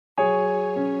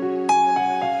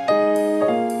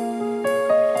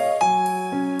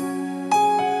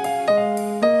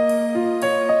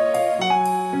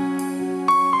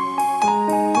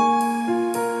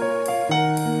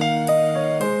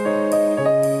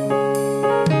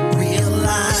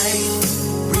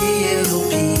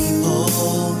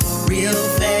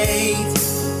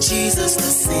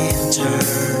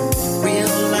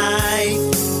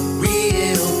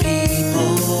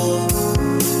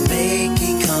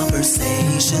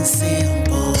and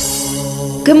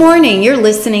simple. Good morning. You're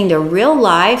listening to Real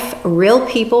Life, Real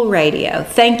People Radio.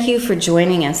 Thank you for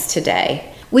joining us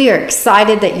today. We are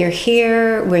excited that you're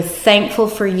here. We're thankful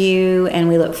for you, and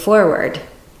we look forward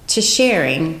to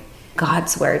sharing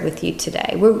God's Word with you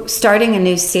today. We're starting a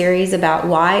new series about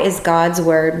why is God's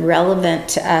Word relevant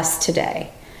to us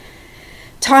today.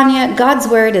 Tanya, God's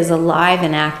Word is alive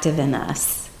and active in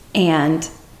us and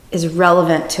is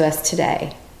relevant to us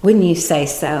today. Wouldn't you say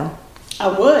so? I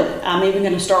would. I'm even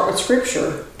going to start with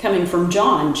scripture coming from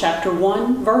John chapter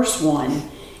 1, verse 1.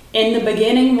 In the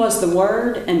beginning was the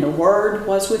Word, and the Word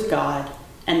was with God,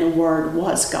 and the Word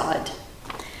was God.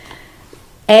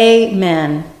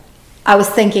 Amen. I was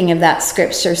thinking of that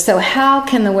scripture. So how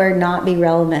can the Word not be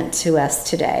relevant to us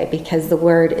today? Because the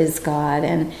Word is God,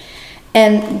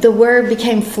 and the Word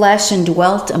became flesh and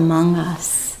dwelt among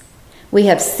us. We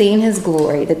have seen His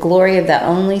glory, the glory of the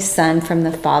only Son from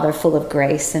the Father, full of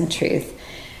grace and truth.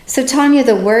 So Tanya,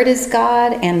 the Word is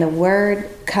God, and the Word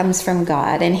comes from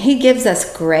God, and He gives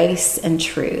us grace and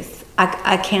truth.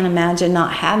 I can't imagine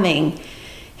not having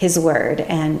His Word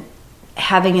and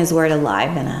having His Word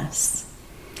alive in us.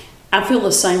 I feel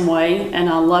the same way, and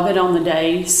I love it on the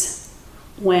days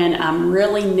when I'm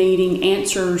really needing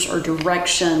answers or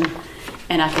direction,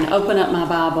 and I can open up my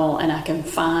Bible and I can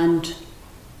find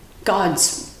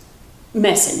God's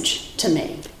message to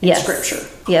me in Scripture.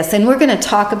 Yes, and we're going to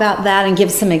talk about that and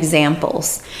give some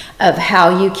examples of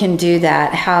how you can do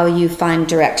that, how you find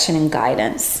direction and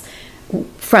guidance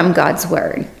from God's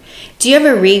Word. Do you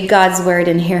ever read God's Word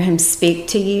and hear Him speak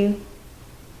to you?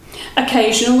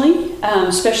 Occasionally,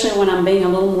 especially when I'm being a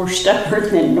little more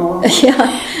stubborn than normal.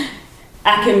 Yeah.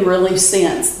 I can really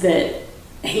sense that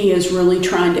He is really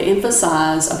trying to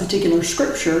emphasize a particular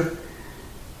Scripture.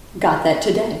 Got that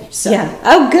today. So. Yeah.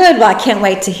 Oh, good. Well, I can't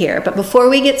wait to hear. But before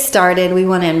we get started, we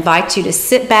want to invite you to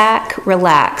sit back,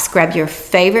 relax, grab your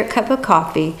favorite cup of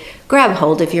coffee, grab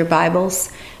hold of your Bibles,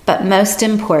 but most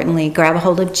importantly, grab a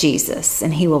hold of Jesus,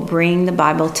 and He will bring the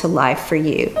Bible to life for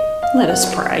you. Let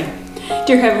us pray.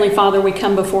 Dear Heavenly Father, we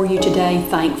come before you today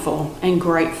thankful and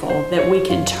grateful that we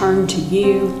can turn to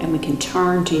you and we can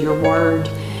turn to your Word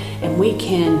and we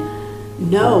can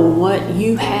know what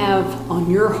you have on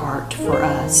your heart for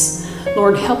us.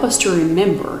 Lord, help us to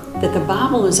remember that the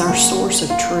Bible is our source of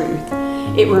truth.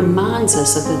 It reminds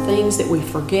us of the things that we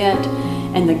forget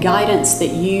and the guidance that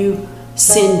you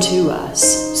send to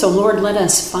us. So Lord, let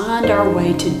us find our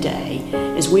way today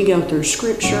as we go through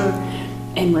Scripture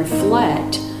and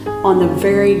reflect on the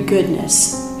very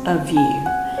goodness of you.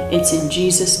 It's in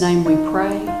Jesus' name we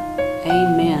pray.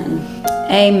 Amen.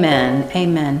 Amen.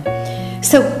 Amen.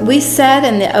 So we said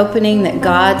in the opening that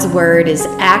God's Word is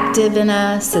active in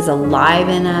us, is alive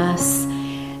in us.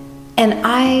 And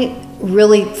I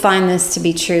really find this to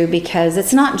be true because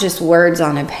it's not just words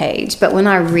on a page, but when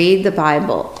I read the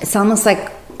Bible, it's almost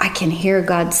like I can hear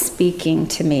God speaking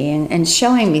to me and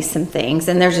showing me some things.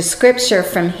 And there's a scripture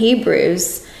from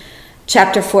Hebrews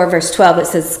chapter 4, verse 12. It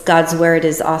says God's Word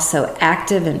is also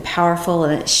active and powerful,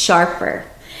 and it's sharper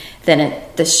than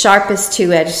the sharpest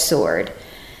two-edged sword.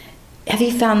 Have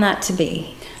you found that to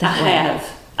be that way? I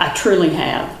have. I truly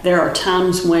have. There are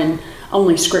times when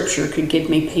only Scripture could give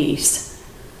me peace,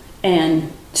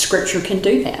 and Scripture can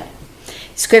do that.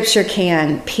 Scripture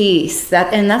can, peace.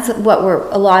 That's what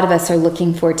a lot of us are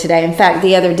looking for today. In fact,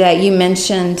 the other day you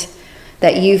mentioned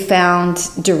that you found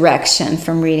direction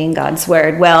from reading God's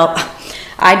Word. Well,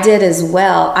 I did as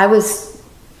well. I was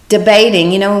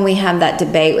debating, when we have that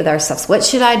debate with ourselves, what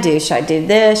should I do? Should I do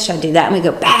this? Should I do that? And we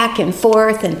go back and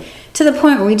forth, and to the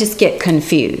point where we just get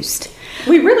confused.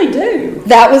 We really do.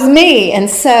 That was me. And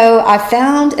so I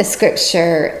found a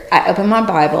scripture. I opened my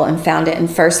Bible and found it in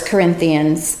 1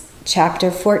 Corinthians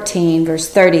chapter 14, verse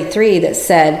 33 that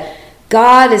said,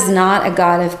 God is not a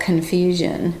God of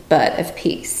confusion, but of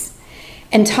peace.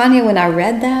 And Tanya, when I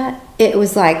read that, it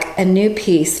was like a new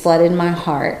peace flooded my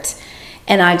heart.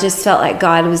 And I just felt like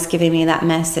God was giving me that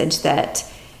message that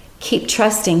keep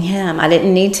trusting Him. I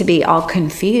didn't need to be all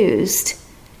confused.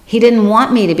 He didn't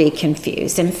want me to be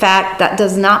confused. In fact, that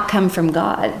does not come from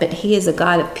God, but He is a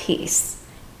God of peace.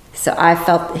 So I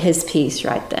felt His peace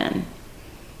right then.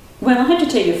 Well, I have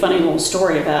to tell you a funny little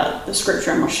story about the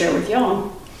scripture I'm going to share with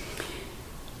y'all.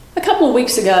 A couple of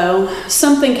weeks ago,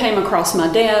 something came across my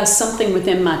desk, something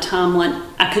within my timeline.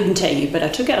 I couldn't tell you, but I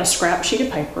took out a scrap sheet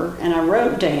of paper and I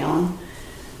wrote down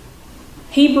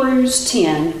Hebrews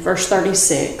 10, verse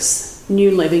 36,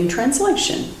 New Living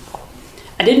Translation.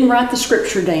 I didn't write the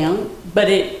scripture down, but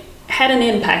it had an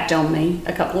impact on me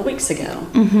a couple of weeks ago.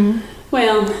 Mm-hmm.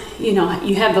 Well,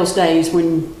 you have those days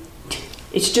when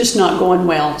it's just not going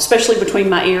well, especially between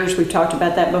my ears. We've talked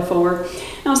about that before.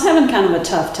 And I was having kind of a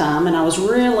tough time, and I was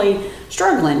really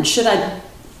struggling. Should I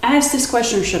ask this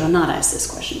question or should I not ask this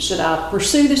question? Should I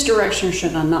pursue this direction or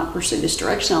should I not pursue this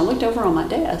direction? I looked over on my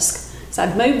desk. So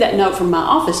I'd moved that note from my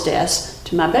office desk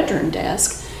to my bedroom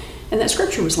desk, and that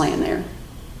scripture was laying there.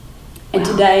 And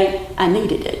today I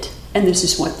needed it. And this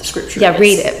is what the scripture is. Yeah,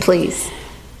 read it, please.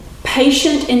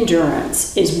 Patient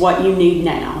endurance is what you need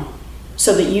now,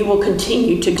 so that you will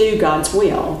continue to do God's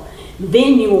will.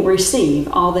 Then you will receive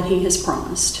all that He has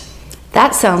promised.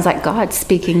 That sounds like God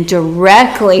speaking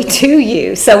directly to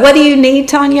you. So what do you need,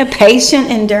 Tanya? Patient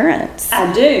endurance.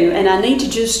 I do, and I need to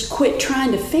just quit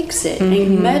trying to fix it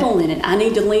and meddle in it. I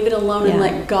need to leave it alone and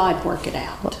let God work it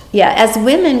out. Yeah, as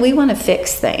women, we want to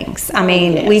fix things. I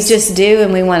mean, we just do,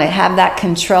 and we want to have that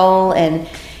control, and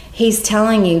He's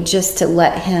telling you just to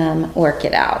let Him work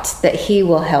it out, that He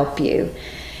will help you.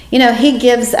 You know, He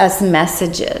gives us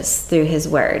messages through His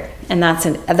Word, and that's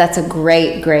a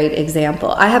great, great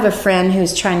example. I have a friend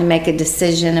who's trying to make a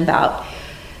decision about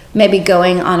maybe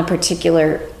going on a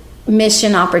particular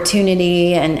mission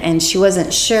opportunity, and she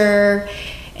wasn't sure,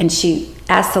 and she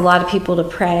asked a lot of people to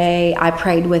pray. I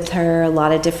prayed with her. A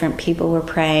lot of different people were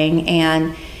praying,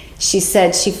 and she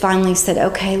finally said,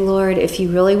 okay, Lord, if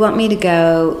you really want me to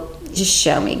go, just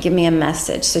show me, give me a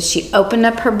message. So she opened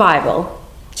up her Bible,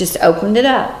 just opened it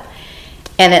up,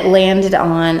 and it landed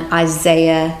on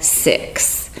Isaiah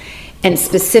 6. And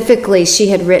specifically, she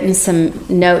had written some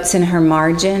notes in her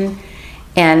margin,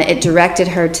 and it directed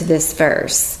her to this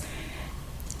verse.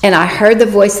 And I heard the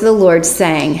voice of the Lord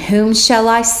saying, whom shall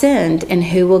I send, and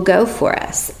who will go for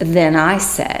us? Then I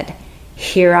said,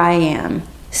 here I am,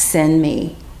 send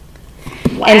me.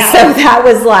 Wow. And so that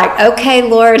was like, okay,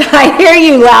 Lord, I hear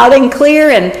you loud and clear,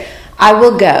 and I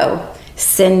will go.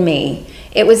 Send me.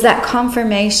 It was that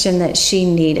confirmation that she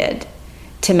needed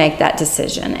to make that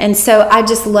decision. And so I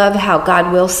just love how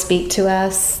God will speak to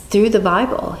us through the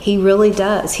Bible. He really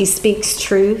does. He speaks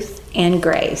truth and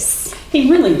grace. He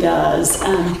really does.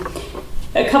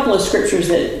 A couple of scriptures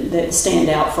that stand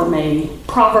out for me.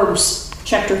 Proverbs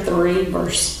chapter 3,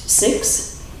 verse 6.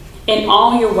 In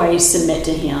all your ways submit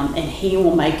to Him, and He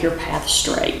will make your path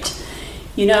straight.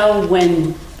 You know,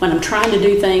 when I'm trying to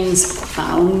do things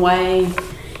my own way,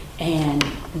 and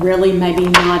really maybe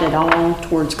not at all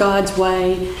towards God's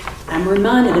way, I'm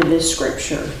reminded of this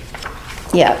scripture.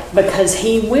 Yeah. Because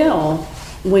He will,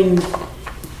 when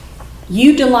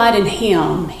you delight in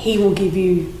Him, He will give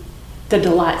you the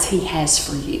delights He has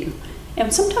for you.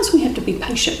 And sometimes we have to be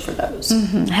patient for those.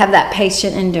 Have that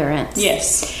patient endurance.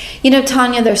 Yes. You know,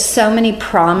 Tanya, there's so many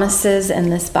promises in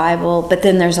this Bible, but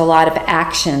then there's a lot of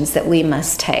actions that we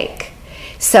must take.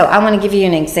 So I want to give you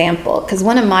an example, because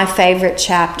one of my favorite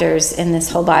chapters in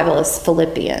this whole Bible is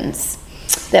Philippians,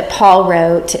 that Paul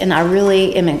wrote, and I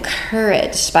really am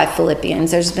encouraged by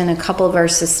Philippians. There's been a couple of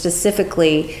verses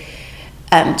specifically,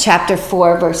 chapter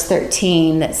 4, verse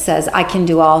 13, that says, I can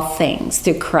do all things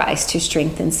through Christ who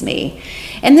strengthens me.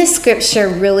 And this scripture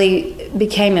really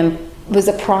was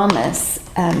a promise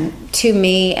to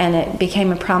me, and it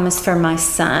became a promise for my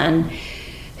son,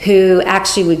 who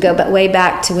actually would go way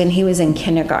back to when he was in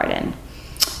kindergarten.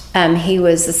 He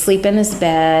was asleep in his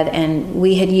bed, and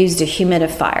we had used a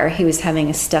humidifier. He was having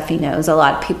a stuffy nose. A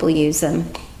lot of people use them.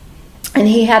 And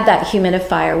he had that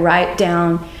humidifier right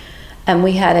down, and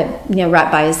we had it,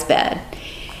 right by his bed.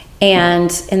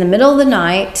 And in the middle of the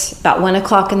night, about 1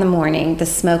 o'clock in the morning, the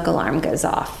smoke alarm goes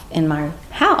off in my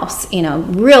house,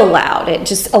 real loud. It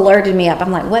just alerted me up. I'm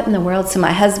like, what in the world? So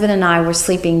my husband and I were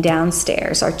sleeping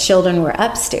downstairs. Our children were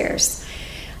upstairs.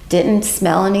 Didn't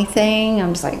smell anything. I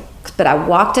was like, but I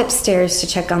walked upstairs to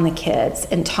check on the kids.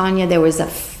 And Tanya, there was a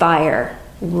fire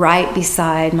right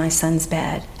beside my son's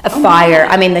bed. A fire.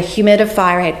 I mean, the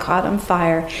humidifier had caught on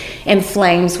fire, and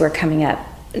flames were coming up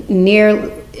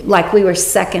like we were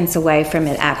seconds away from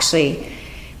it actually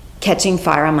catching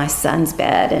fire on my son's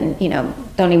bed. And,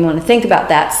 don't even want to think about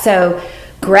that. So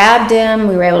grabbed him.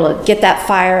 We were able to get that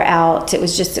fire out. It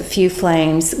was just a few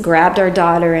flames. Grabbed our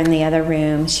daughter in the other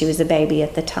room. She was a baby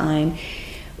at the time.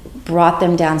 Brought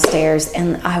them downstairs.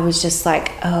 And I was just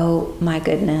like, oh my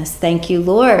goodness. Thank you,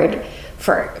 Lord,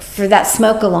 for that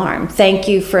smoke alarm. Thank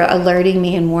you for alerting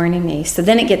me and warning me. So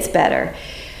then it gets better.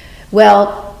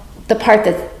 Well, the part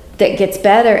that gets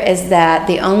better is that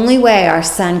the only way our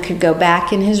son could go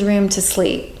back in his room to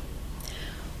sleep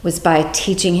was by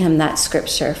teaching him that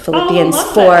scripture, Philippians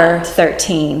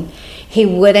 4:13. He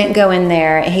wouldn't go in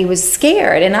there. He was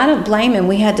scared, and I don't blame him.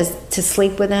 We had to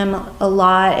sleep with him a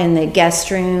lot in the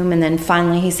guest room, and then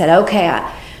finally he said, okay,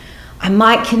 I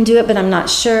might can do it, but I'm not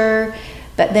sure.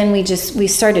 But then we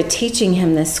started teaching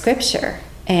him this scripture,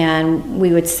 and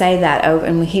we would say that over,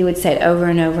 and he would say it over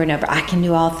and over and over. I can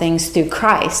do all things through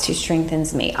Christ who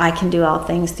strengthens me. I can do all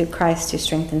things through Christ who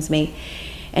strengthens me.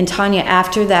 And Tanya,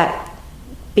 after that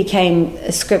became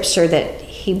a scripture that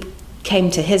he came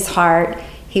to his heart,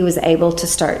 he was able to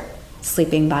start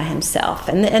sleeping by himself.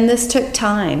 And this took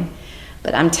time.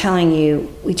 But I'm telling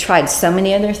you, we tried so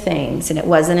many other things, and it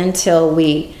wasn't until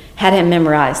we had him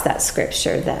memorize that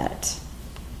scripture that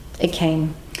it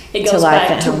came It to goes life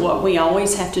back at to home. what we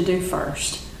always have to do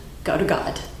first. Go to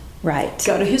God. Right.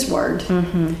 Go to his word.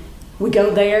 We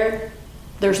go there.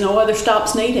 There's no other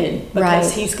stops needed because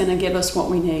Right. he's going to give us what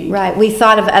we need. Right. We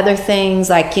thought of other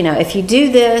things like, if you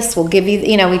do this, we'll give you,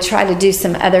 we try to do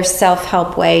some other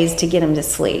self-help ways to get him to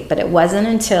sleep. But it wasn't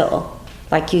until,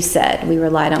 like you said, we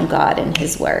relied on God and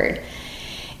his word.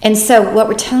 And so what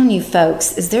we're telling you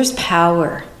folks is there's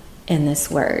power in this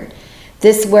word.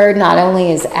 This word not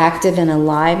only is active and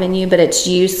alive in you, but it's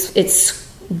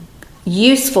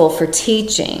useful for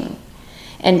teaching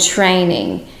and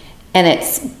training, and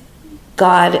it's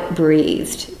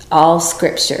God-breathed. All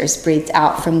scripture is breathed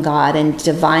out from God and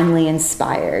divinely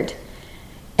inspired.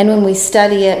 And when we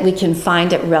study it, we can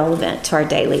find it relevant to our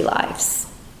daily lives.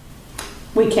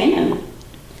 We can.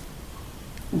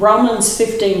 Romans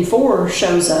 15:4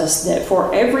 shows us that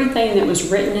for everything that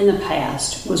was written in the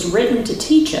past was written to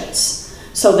teach us,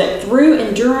 so that through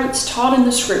endurance taught in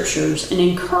the scriptures and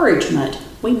encouragement,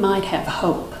 we might have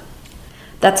hope.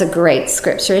 That's a great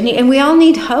scripture. And we all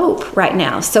need hope right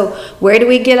now. So where do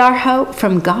we get our hope?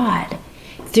 From God.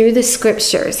 Through the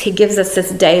scriptures. He gives us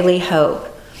this daily hope.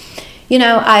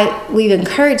 We've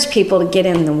encouraged people to get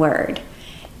in the word.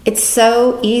 It's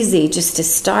so easy just to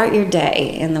start your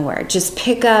day in the word. Just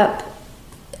pick up,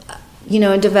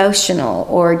 a devotional,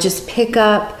 or just pick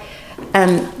up...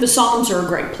 the Psalms are a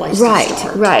great place to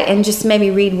start. Right. And just maybe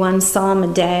read one psalm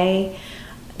a day.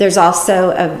 There's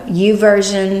also a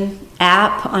YouVersion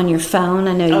app on your phone.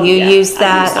 I know you use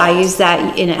that. I use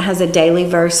that, and it has a daily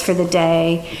verse for the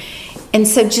day. And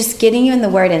so just getting you in the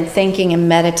word and thinking and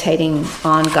meditating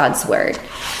on God's word.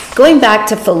 Going back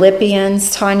to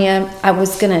Philippians, Tanya, I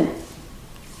was going to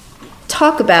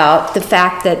talk about the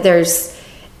fact that there's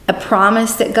a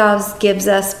promise that God gives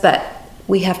us, but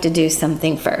we have to do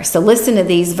something first. So listen to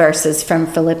these verses from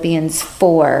Philippians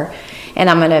 4, and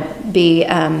I'm going to be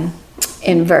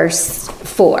in verse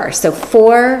 4. So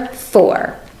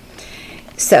 4:4.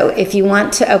 So if you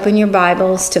want to open your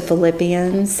Bibles to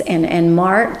Philippians and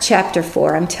Mark chapter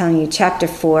 4, I'm telling you, chapter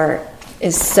 4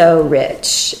 is so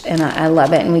rich, and I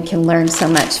love it, and we can learn so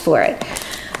much for it.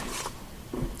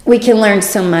 We can learn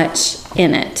so much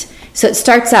in it. So it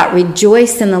starts out,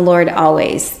 rejoice in the Lord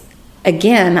always.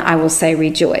 Again, I will say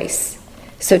rejoice.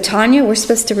 So Tanya, we're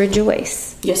supposed to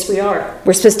rejoice. Yes, we are.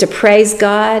 We're supposed to praise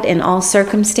God in all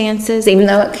circumstances, even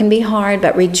though it can be hard,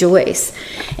 but rejoice.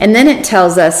 And then it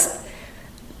tells us,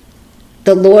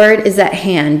 the Lord is at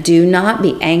hand. Do not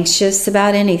be anxious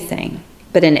about anything,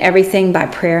 but in everything by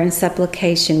prayer and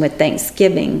supplication with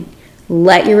thanksgiving,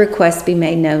 let your requests be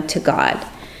made known to God.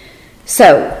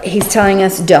 So he's telling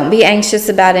us, don't be anxious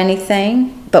about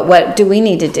anything, but what do we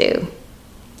need to do?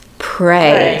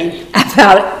 Pray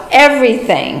about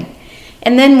everything.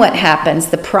 And then what happens?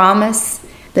 The promise,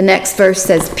 the next verse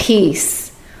says,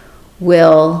 peace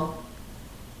will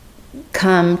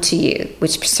come to you,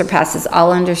 which surpasses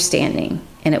all understanding,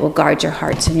 and it will guard your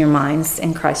hearts and your minds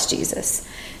in Christ Jesus.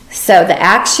 So the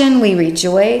action, we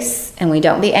rejoice, and we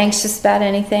don't be anxious about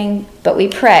anything, but we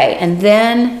pray, and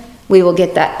then we will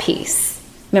get that peace.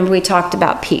 Remember, we talked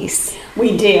about peace.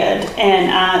 We did,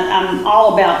 and I'm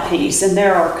all about peace. And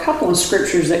there are a couple of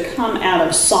scriptures that come out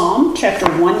of Psalm chapter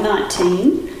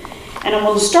 119. And I'm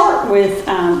going to start with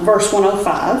verse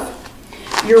 105.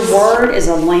 Your word is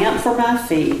a lamp for my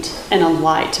feet and a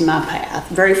light to my path.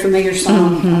 Very familiar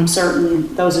song. I'm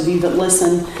certain those of you that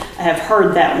listen have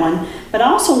heard that one. But I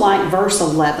also like verse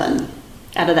 11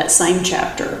 out of that same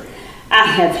chapter. I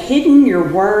have hidden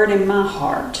your word in my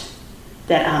heart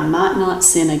that I might not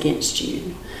sin against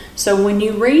you. So when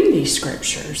you read these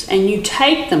scriptures and you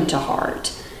take them to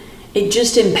heart, it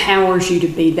just empowers you to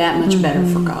be that much better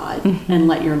for God and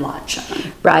let your light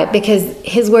shine. Right, because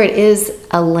his word is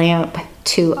a lamp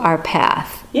to our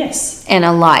path. Yes. And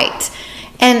a light.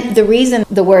 And the reason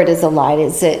the word is a light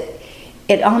is it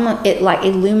like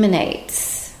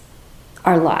illuminates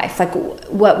our life, like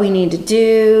what we need to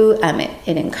do.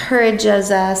 It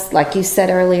encourages us, like you said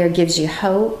earlier, gives you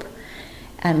hope.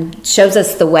 Shows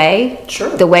us the way,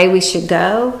 the way we should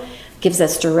go, gives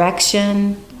us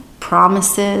direction,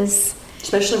 promises.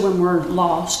 Especially when we're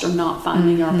lost or not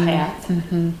finding our path.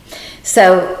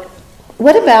 So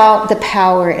what about the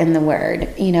power in the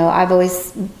Word? You know, I've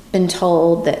always been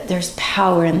told that there's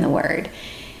power in the Word.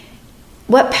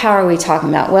 What power are we talking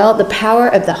about? Well, the power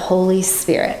of the Holy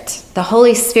Spirit. The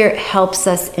Holy Spirit helps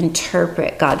us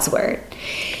interpret God's Word.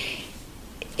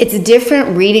 It's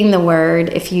different reading the Word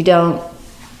if you don't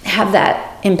have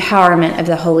that empowerment of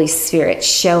the Holy Spirit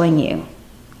showing you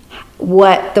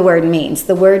what the Word means.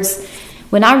 The words,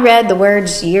 when I read the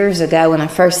words years ago, when I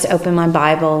first opened my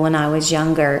Bible when I was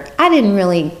younger, I didn't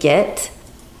really get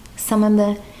some of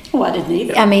the... Oh, I didn't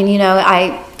either. I mean, you know,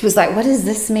 I was like, what does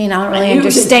this mean? I don't really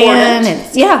understand.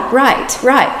 And, yeah, right.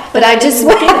 But I just,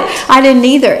 I didn't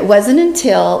either. It wasn't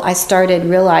until I started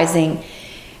realizing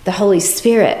the Holy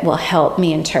Spirit will help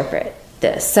me interpret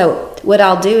this. So what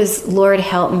I'll do is, Lord,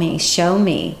 help me, show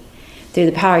me through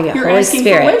the power of your Holy Spirit.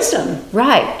 You're asking for wisdom.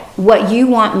 Right. What you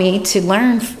want me to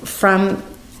learn from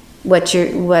what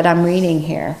I'm reading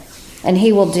here. And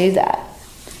He will do that.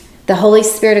 The Holy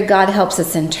Spirit of God helps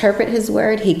us interpret His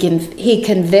Word. He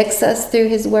convicts us through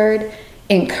His Word,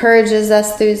 encourages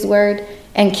us through His Word,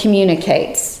 and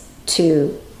communicates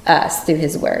to us through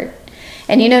His Word.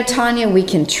 And you know, Tanya, we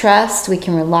can trust, we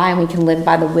can rely, and we can live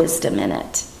by the wisdom in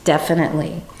it.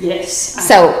 Definitely. Yes.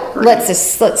 So let's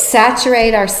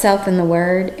saturate ourselves in the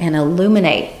Word and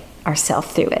illuminate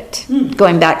ourselves through it.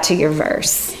 Going back to your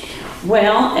verse.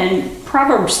 Well, in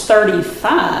Proverbs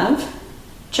 35...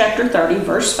 Chapter 30,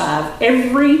 verse 5,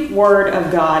 every word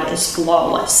of God is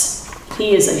flawless.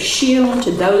 He is a shield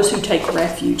to those who take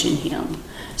refuge in Him.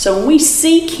 So when we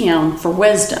seek Him for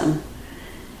wisdom,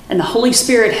 and the Holy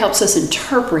Spirit helps us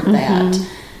interpret that,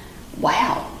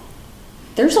 wow,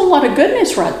 there's a lot of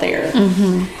goodness right there.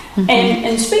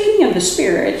 And speaking of the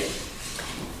Spirit,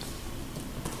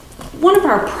 one of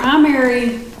our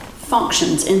primary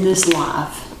functions in this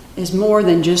life is more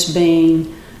than just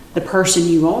being the person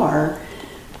you are,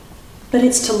 but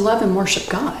it's to love and worship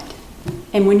God.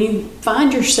 And when you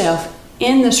find yourself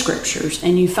in the Scriptures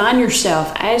and you find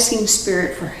yourself asking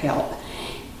Spirit for help,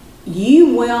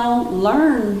 you will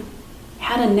learn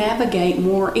how to navigate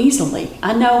more easily.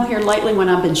 I know here lately when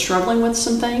I've been struggling with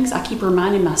some things, I keep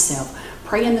reminding myself,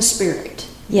 pray in the Spirit.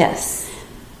 Yes.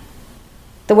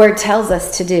 The Word tells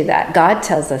us to do that. God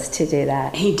tells us to do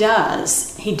that. He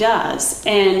does. He does.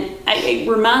 And it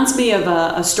reminds me of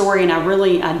a story, and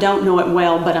I don't know it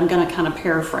well, but I'm going to kind of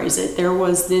paraphrase it. There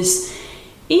was this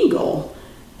eagle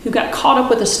who got caught up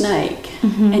with a snake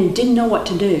and didn't know what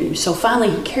to do. So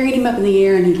finally he carried him up in the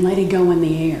air and he let it go in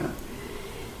the air.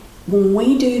 When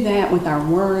we do that with our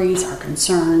worries, our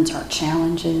concerns, our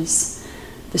challenges,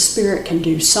 the Spirit can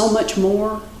do so much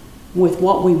more with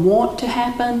what we want to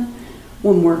happen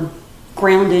when we're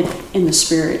grounded in the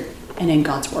Spirit and in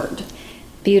God's Word.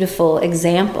 Beautiful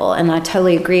example, and I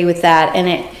totally agree with that. And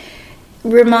it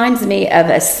reminds me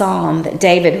of a psalm that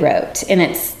David wrote, and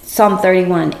it's Psalm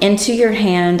 31, into your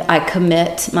hand I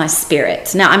commit my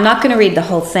spirit. Now, I'm not going to read the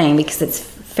whole thing because it's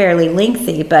fairly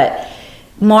lengthy, but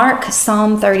mark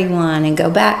Psalm 31 and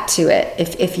go back to it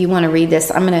if you want to read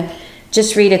this. I'm going to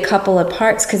just read a couple of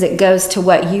parts because it goes to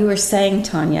what you were saying,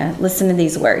 Tanya. Listen to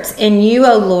these words. In you,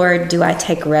 O Lord, do I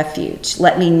take refuge.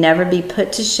 Let me never be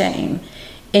put to shame.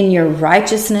 In your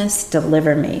righteousness,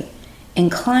 deliver me.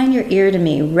 Incline your ear to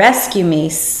me. Rescue me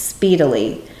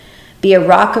speedily. Be a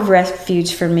rock of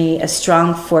refuge for me, a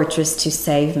strong fortress to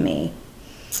save me.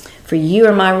 For you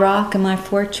are my rock and my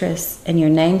fortress, and your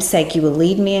name's sake you will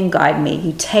lead me and guide me.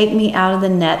 You take me out of the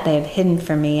net they have hidden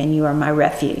for me, and you are my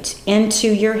refuge.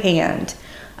 Into your hand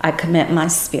I commit my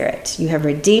spirit. You have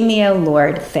redeemed me, O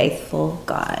Lord, faithful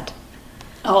God.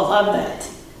 Oh, I love that.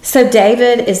 So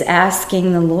David is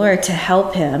asking the Lord to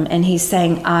help him, and he's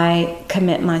saying, I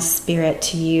commit my spirit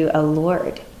to you, O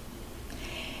Lord.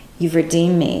 You've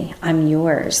redeemed me. I'm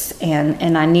yours,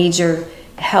 and I need your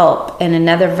help. In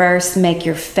another verse, make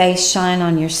your face shine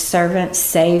on your servant,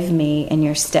 save me in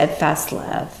your steadfast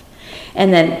love.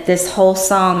 And then this whole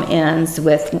psalm ends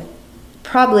with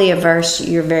probably a verse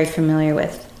you're very familiar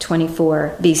with,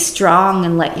 24. Be strong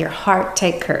and let your heart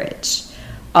take courage,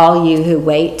 all you who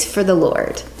wait for the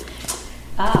Lord.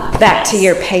 Back to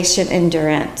your patient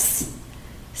endurance.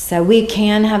 So we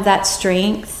can have that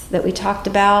strength that we talked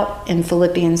about in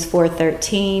Philippians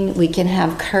 4:13. We can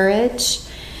have courage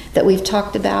that we've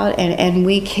talked about, and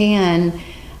we can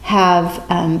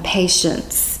have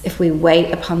patience if we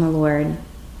wait upon the Lord.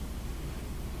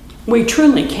 We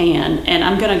truly can, and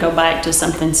I'm going to go back to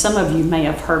something some of you may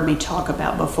have heard me talk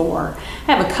about before.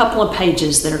 I have a couple of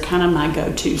pages that are kind of my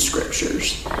go-to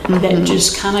scriptures that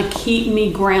just kind of keep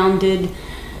me grounded,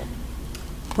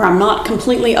 where I'm not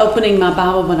completely opening my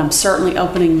Bible, but I'm certainly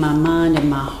opening my mind and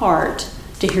my heart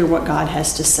to hear what God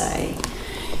has to say.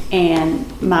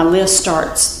 And my list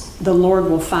starts, the Lord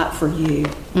will fight for you.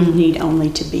 You need only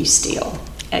to be still.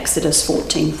 Exodus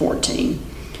 14:14.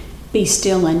 Be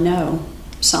still and know.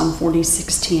 Psalm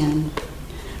 46:10.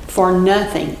 For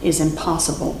nothing is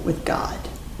impossible with God.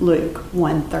 Luke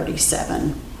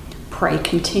 1:37. Pray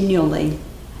continually.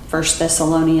 1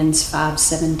 Thessalonians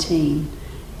 5:17.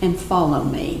 And follow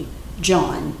me.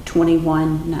 John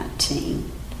 21:19.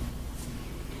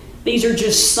 These are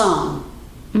just some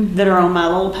that are on my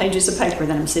little pages of paper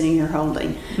that I'm sitting here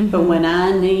holding. But when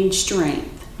I need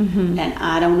strength and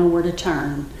I don't know where to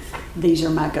turn, these are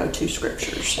my go-to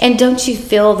scriptures. And don't you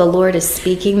feel the Lord is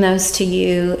speaking those to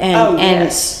you? And,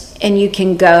 Yes. And you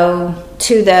can go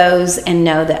to those and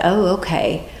know that,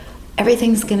 okay,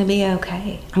 everything's going to be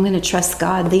okay. I'm going to trust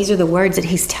God. These are the words that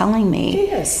He's telling me.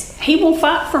 Yes. He will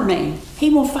fight for me. He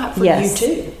will fight for you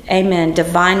too. Amen.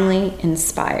 Divinely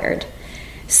inspired.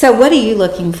 So what are you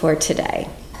looking for today?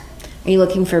 Are you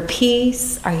looking for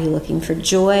peace? Are you looking for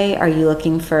joy? Are you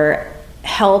looking for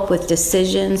help with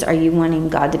decisions? Are you wanting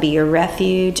God to be your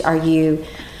refuge? Are you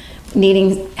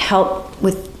needing help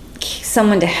with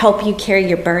someone to help you carry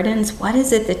your burdens? What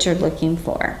is it that you're looking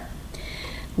for?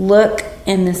 Look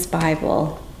in this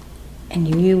Bible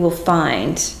and you will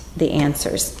find the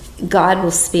answers. God will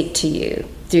speak to you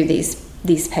through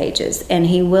these pages, and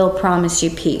He will promise you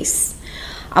peace.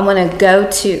 I want to go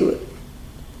to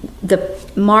the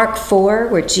Mark 4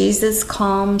 where Jesus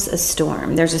calms a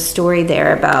storm. There's a story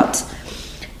there about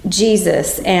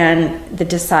Jesus and the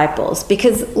disciples.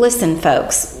 Because listen,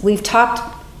 folks, we've talked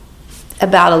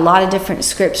about a lot of different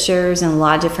scriptures and a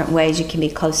lot of different ways you can be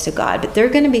close to God, but there are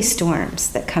going to be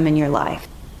storms that come in your life.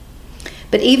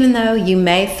 But even though you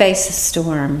may face a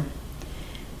storm,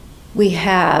 we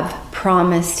have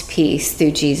promised peace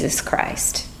through Jesus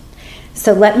Christ.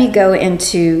 So let me go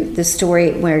into the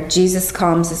story where Jesus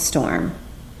calms a storm.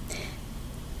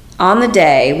 On the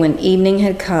day when evening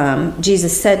had come,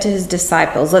 Jesus said to His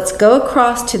disciples, "Let's go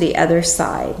across to the other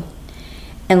side."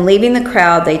 And leaving the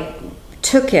crowd, they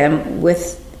took Him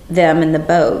with them in the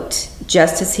boat,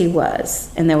 just as He was.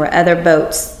 And there were other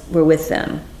boats were with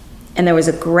them. And there was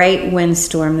a great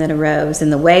windstorm that arose,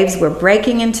 and the waves were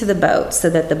breaking into the boat, so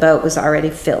that the boat was already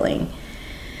filling.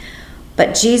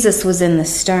 But Jesus was in the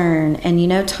stern, and you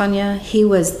know, Tanya, He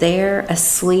was there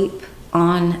asleep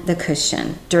on the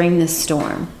cushion during this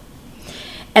storm.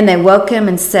 And they woke Him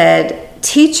and said,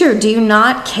 "Teacher, do you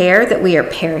not care that we are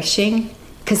perishing?"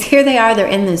 Because here they are, they're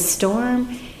in this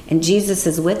storm, and Jesus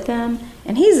is with them,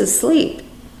 and He's asleep.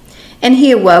 And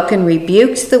He awoke and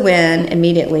rebuked the wind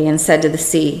immediately and said to the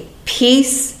sea,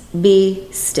 "Peace, be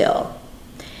still."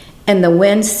 And the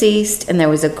wind ceased, and there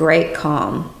was a great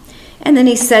calm. And then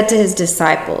He said to His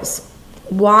disciples,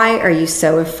 "Why are you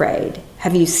so afraid?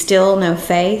 Have you still no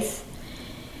faith?"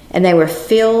 And they were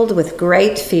filled with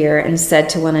great fear and said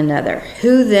to one another,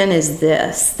 "Who then is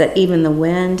this that even the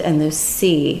wind and the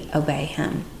sea obey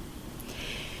Him?"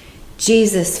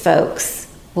 Jesus, folks,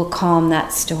 will calm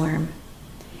that storm.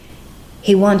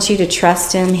 He wants you to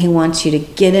trust Him. He wants you to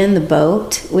get in the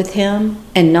boat with Him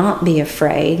and not be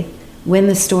afraid when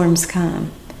the storms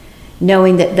come,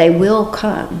 knowing that they will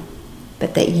come,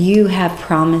 but that you have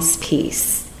promised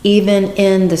peace, even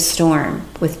in the storm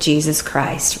with Jesus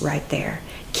Christ right there.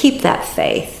 Keep that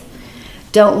faith.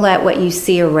 Don't let what you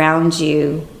see around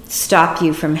you stop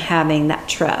you from having that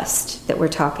trust that we're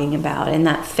talking about and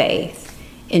that faith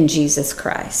in Jesus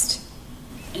Christ.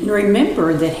 And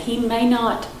remember that He may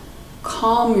not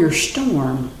calm your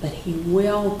storm, but He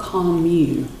will calm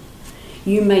you.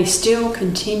 You may still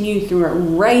continue through a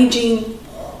raging,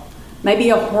 maybe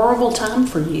a horrible time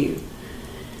for you,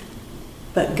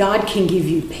 but God can give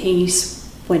you peace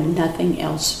when nothing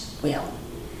else will.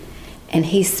 And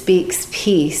He speaks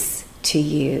peace to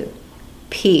you.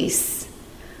 Peace,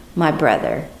 my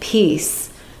brother. Peace,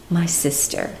 my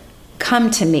sister. Come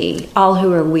to me, all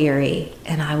who are weary,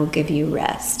 and I will give you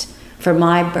rest. For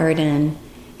my burden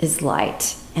is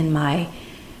light, and my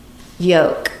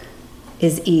yoke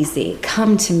is easy.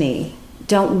 Come to me.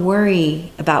 Don't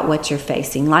worry about what you're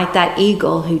facing. Like that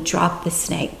eagle who dropped the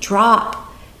snake.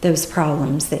 Drop those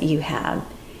problems that you have.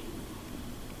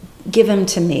 Give them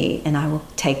to me, and I will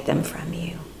take them from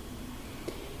you.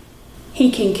 He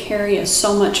can carry us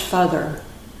so much further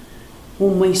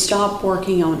when we stop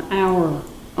working on our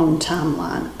own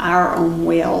timeline, our own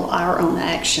will, our own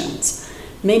actions.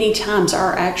 Many times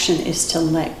our action is to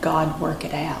let God work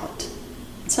it out.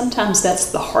 Sometimes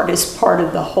that's the hardest part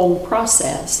of the whole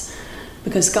process,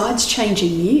 because God's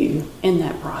changing you in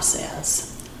that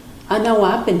process. I know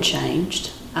I've been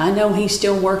changed. I know He's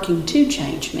still working to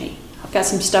change me. I've got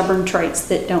some stubborn traits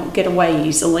that don't get away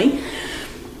easily,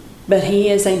 But He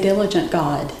is a diligent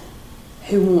God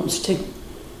who wants to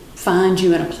find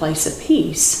you in a place of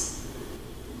peace.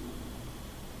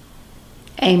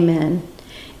 Amen.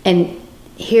 And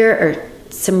here are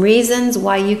some reasons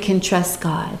why you can trust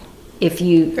God. If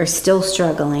you are still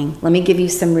struggling, let me give you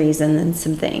some reasons and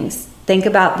some things. Think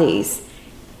about these.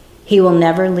 He will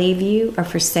never leave you or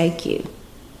forsake you.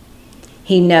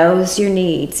 He knows your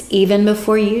needs even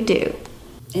before you do.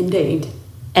 Indeed.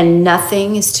 And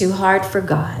nothing is too hard for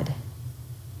God,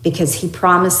 because He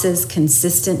promises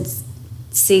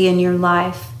consistency in your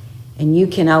life, and you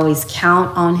can always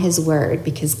count on His word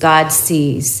because God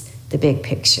sees the big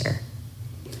picture.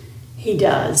 He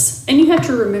does. And you have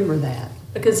to remember that,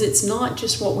 because it's not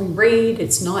just what we read,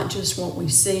 it's not just what we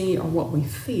see or what we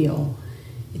feel.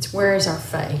 It's where is our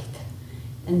faith.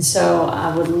 And so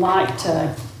I would like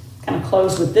to kind of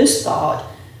close with this thought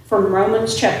from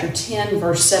Romans chapter 10,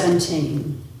 verse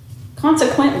 17.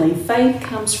 Consequently, faith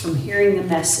comes from hearing the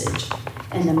message,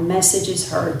 and the message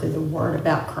is heard through the word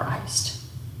about Christ.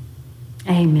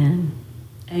 Amen.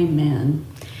 Amen.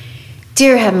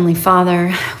 Dear Heavenly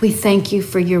Father, we thank you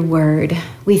for your word.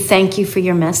 We thank you for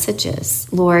your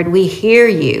messages. Lord, we hear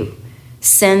you.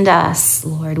 Send us,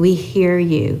 Lord. We hear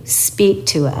you. Speak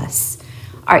to us.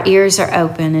 Our ears are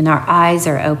open and our eyes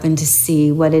are open to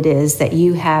see what it is that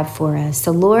you have for us.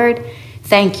 So, Lord,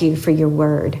 thank you for your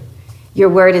word. Your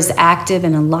word is active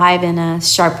and alive in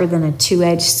us, sharper than a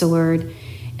two-edged sword.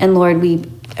 And Lord, we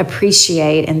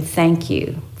appreciate and thank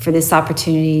you for this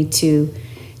opportunity to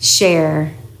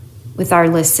share with our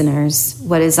listeners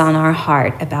what is on our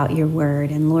heart about your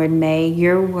word. And Lord, may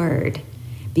your word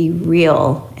be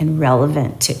real and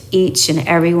relevant to each and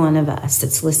every one of us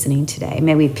that's listening today.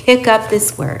 May we pick up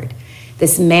this word,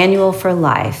 this manual for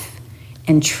life,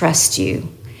 and trust you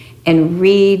and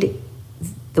read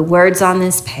the words on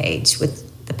this page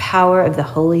with the power of the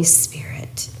Holy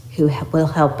Spirit, who will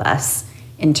help us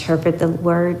interpret the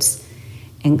words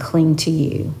and cling to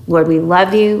you. Lord, we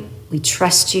love you, we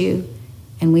trust you,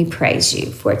 and we praise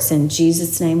you. For it's in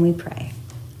Jesus' name we pray.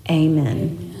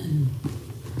 Amen. Amen.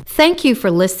 Thank you for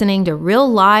listening to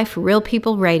Real Life, Real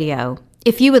People Radio.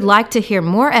 If you would like to hear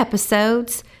more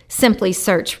episodes, simply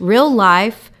search Real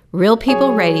Life, Real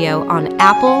People Radio on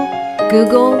Apple,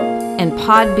 Google, and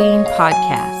Podbean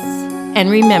podcasts.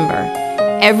 And remember,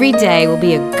 every day will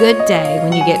be a good day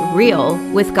when you get real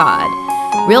with God.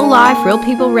 Real Life, Real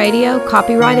People Radio,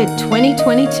 copyrighted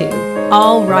 2022,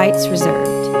 all rights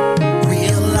reserved.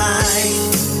 Real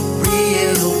life,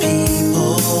 real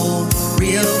people,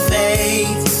 real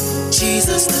faith,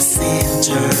 Jesus the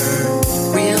center.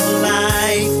 Real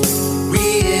life,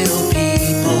 real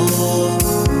people,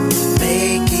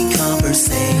 making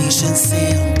conversation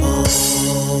simple.